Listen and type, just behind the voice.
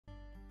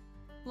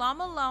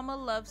Llama Llama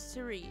Loves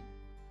to Read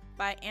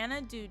by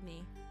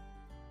Dewdney.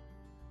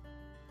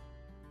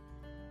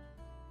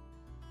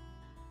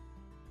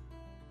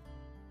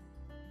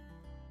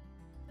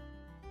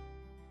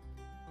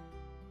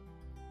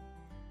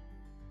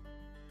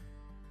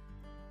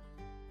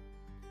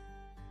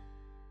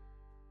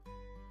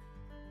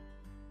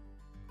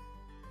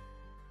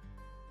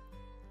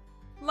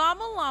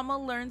 Llama Llama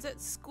learns at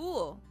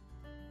school.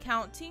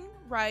 Counting,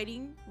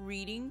 writing,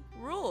 reading,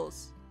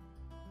 rules.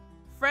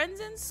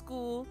 Friends in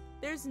school,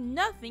 there's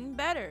nothing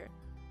better.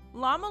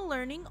 Llama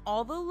learning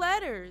all the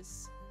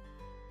letters.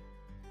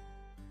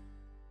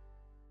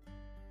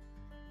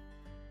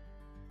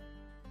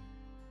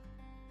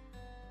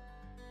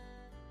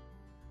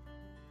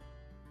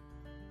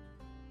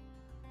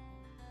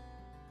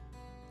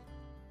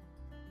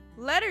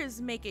 Letters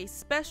make a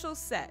special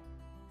set.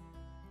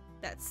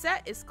 That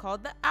set is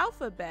called the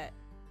alphabet.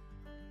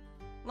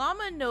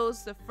 Llama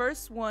knows the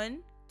first 1,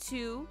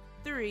 2,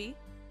 3.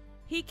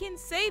 He can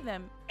say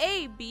them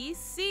A, B,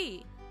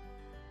 C.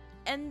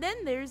 And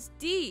then there's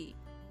D.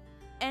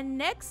 And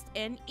next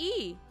an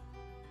E.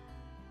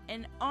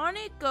 And on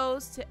it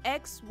goes to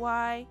X,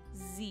 Y,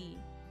 Z.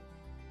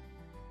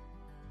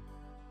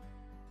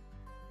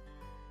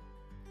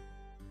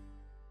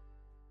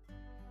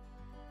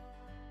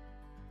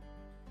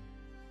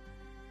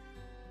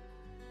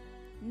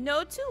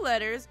 No two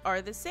letters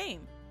are the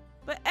same,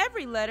 but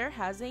every letter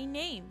has a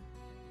name.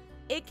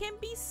 It can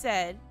be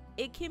said,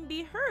 it can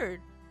be heard.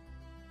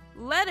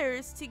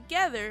 Letters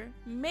together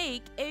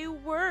make a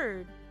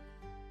word.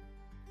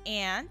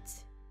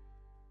 Ant,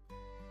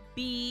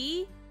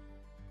 bee,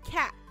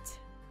 cat.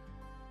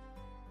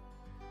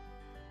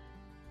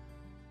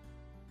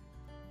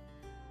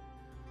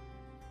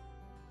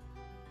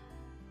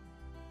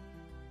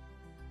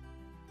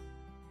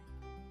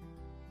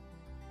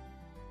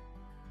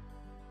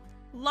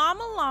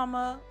 Llama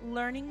Llama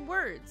learning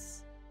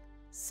words.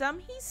 Some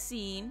he's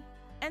seen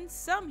and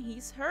some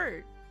he's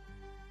heard.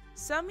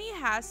 Some he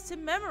has to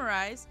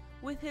memorize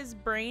with his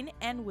brain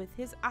and with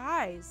his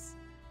eyes.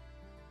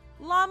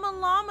 Llama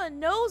Llama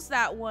knows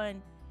that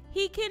one.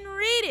 He can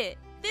read it.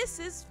 This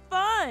is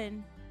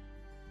fun.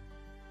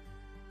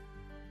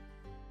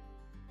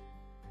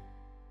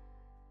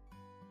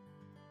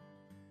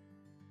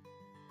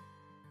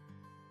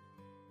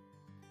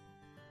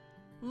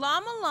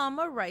 Llama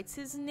Llama writes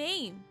his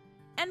name.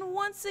 And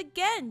once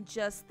again,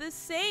 just the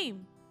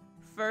same.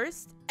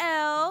 First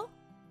L,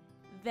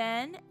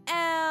 then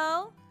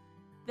L,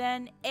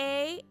 then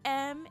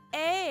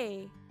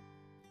A-M-A.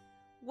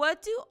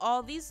 What do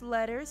all these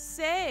letters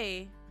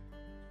say?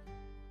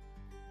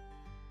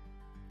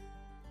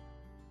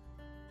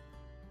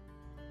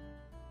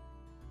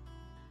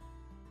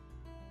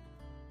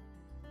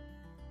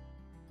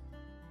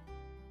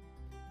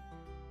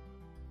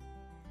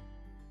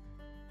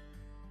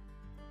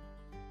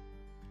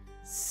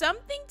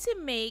 Something to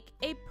make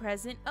a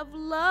present of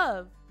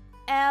love.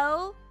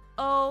 L-O-V-E.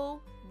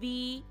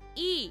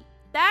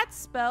 That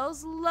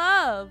spells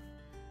love.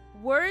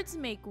 Words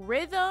make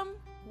rhythm.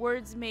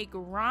 Words make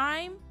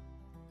rhyme.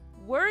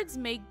 Words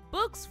make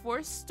books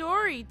for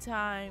story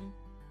time.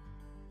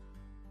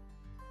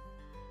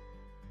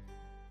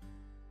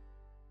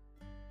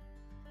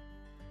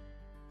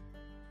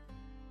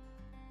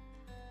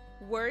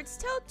 Words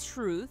tell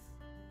truth.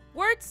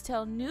 Words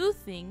tell new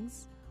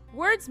things.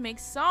 Words make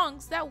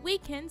songs that we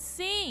can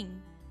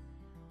sing.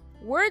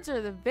 Words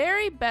are the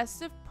very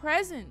best of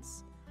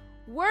presents.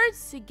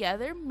 Words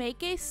together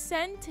make a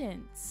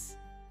sentence.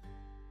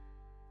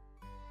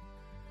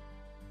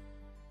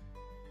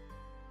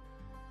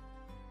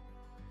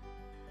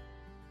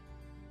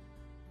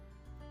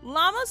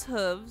 Llama's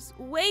hooves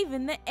wave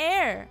in the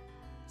air.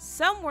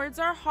 Some words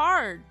are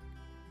hard.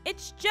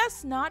 It's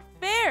just not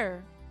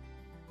fair.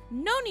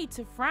 No need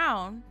to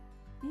frown.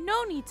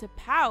 No need to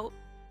pout.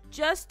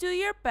 Just do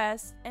your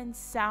best and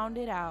sound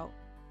it out.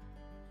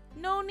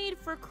 No need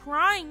for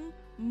crying,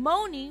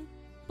 moaning,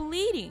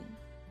 bleeding.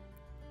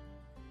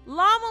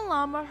 Llama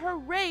Llama,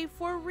 hooray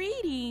for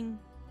reading!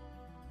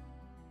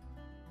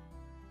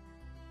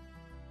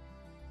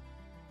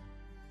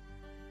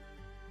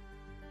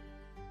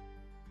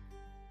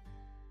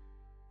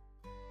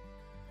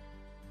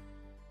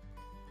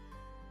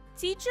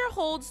 Teacher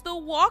holds the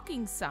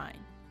walking sign.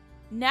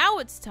 Now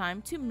it's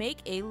time to make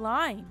a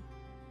line.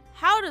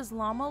 How does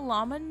Llama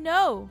Llama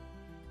know?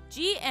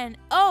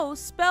 G-N-O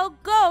spell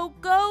go,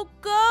 go,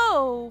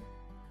 go!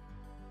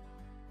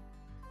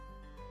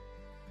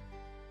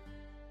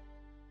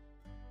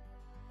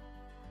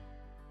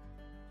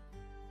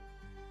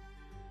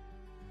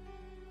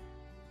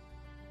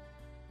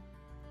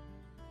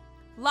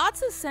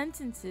 Lots of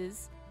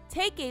sentences,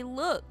 take a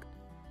look.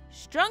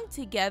 Strung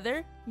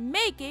together,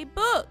 make a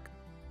book.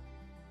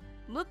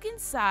 Look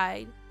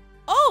inside.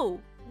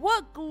 Oh,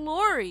 what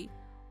glory!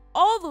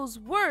 All those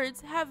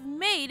words have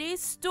made a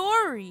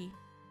story.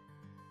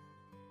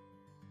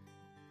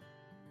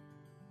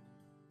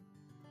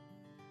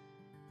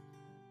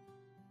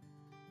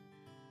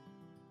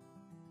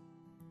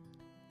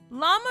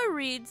 Llama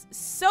reads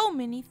so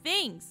many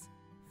things.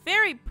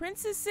 fairy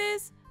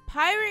princesses,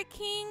 pirate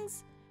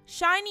kings,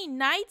 shiny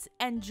knights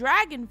and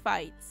dragon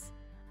fights,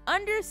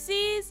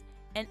 underseas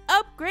and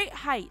up great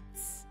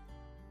heights.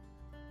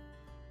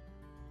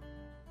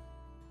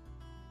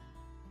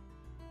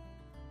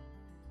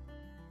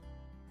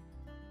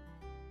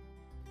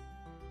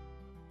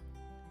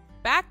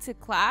 Back to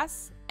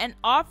class and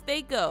off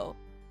they go,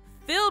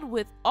 filled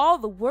with all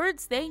the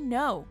words they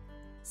know.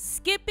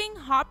 Skipping,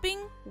 hopping,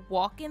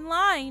 walk in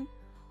line,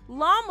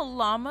 Llama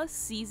Llama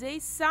sees a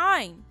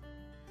sign.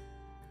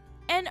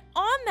 And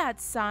on that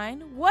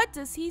sign, what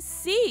does he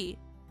see?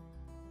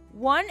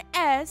 One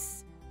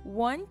S,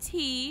 one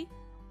T,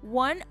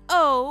 one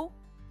O,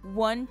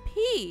 one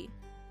P.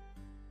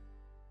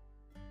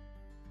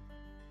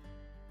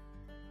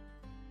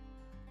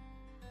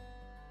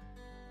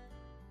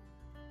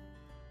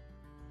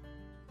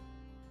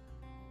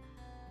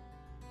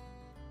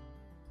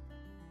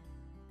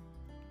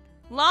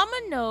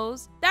 Llama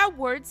knows that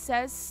word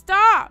says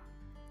stop.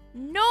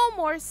 No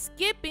more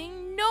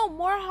skipping, no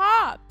more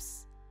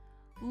hops.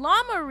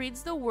 Llama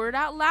reads the word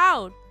out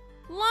loud.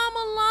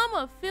 Llama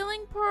Llama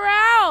feeling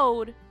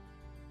proud.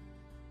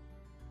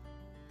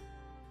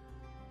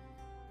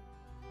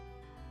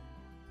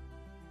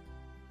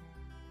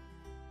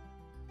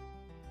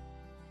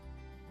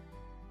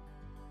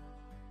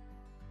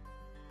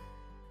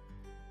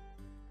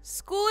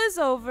 School is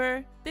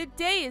over, the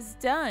day is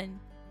done.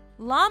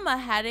 Llama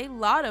had a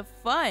lot of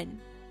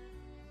fun.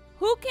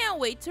 Who can't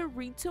wait to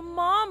read to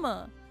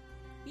Mama?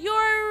 You're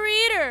a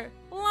reader,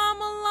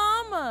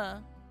 Llama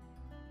Llama.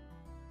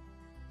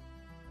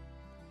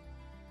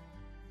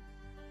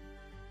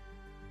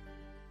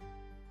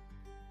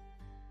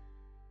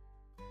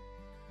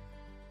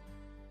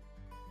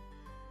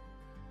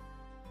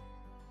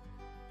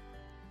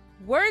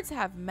 Words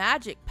have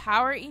magic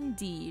power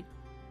indeed.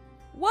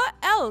 What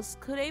else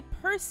could a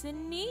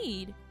person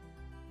need?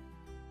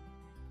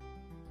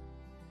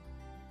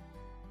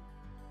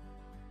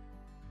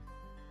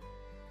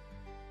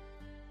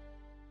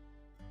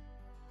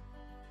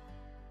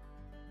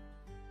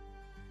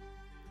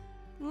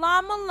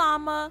 Llama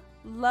Llama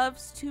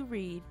loves to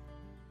read.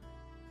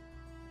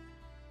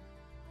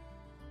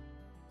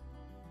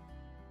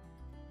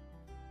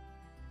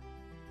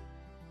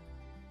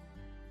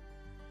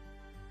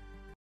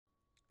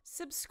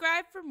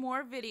 Subscribe for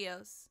more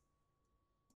videos.